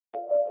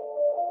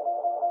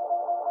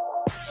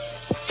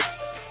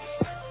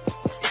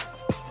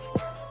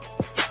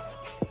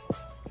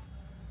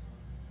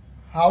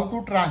how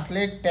to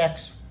translate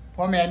text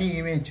from any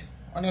image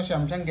on your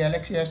Samsung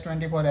Galaxy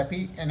S24 FE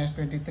and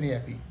S23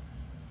 FE.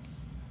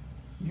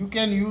 You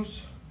can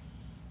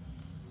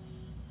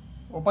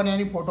open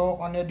any photo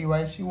on your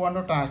device. You want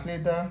to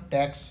translate the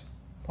text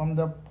from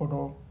the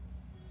photo.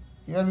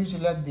 Here we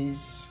select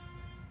this.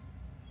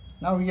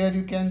 Now here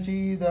you can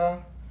see the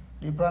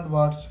different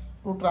words.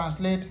 To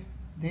translate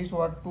this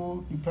word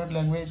to different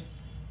language,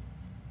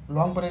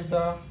 long press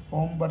the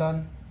home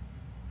button.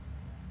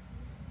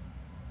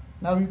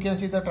 Now you can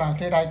see the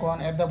translate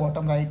icon at the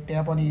bottom right.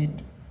 Tap on it.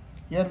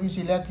 Here we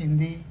select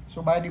Hindi.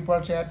 So by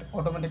default set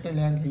automatically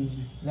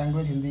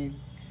language Hindi.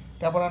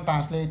 Tap on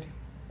translate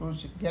to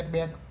get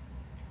back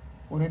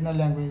original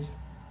language.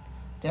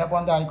 Tap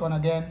on the icon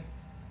again.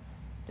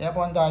 Tap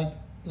on the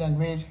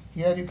language.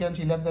 Here you can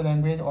select the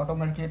language,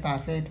 automatically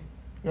translate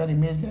your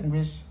image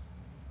language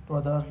to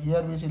other.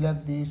 Here we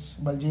select this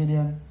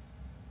Bulgarian.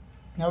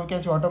 Now we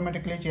can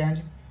automatically change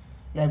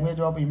language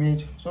of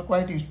image. So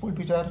quite useful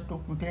feature to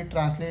quickly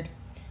translate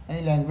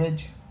any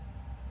language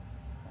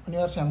on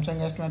your Samsung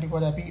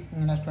S24 FE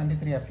and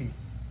S23 FE.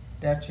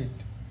 That's it.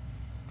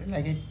 If you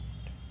like it,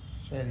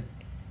 share it.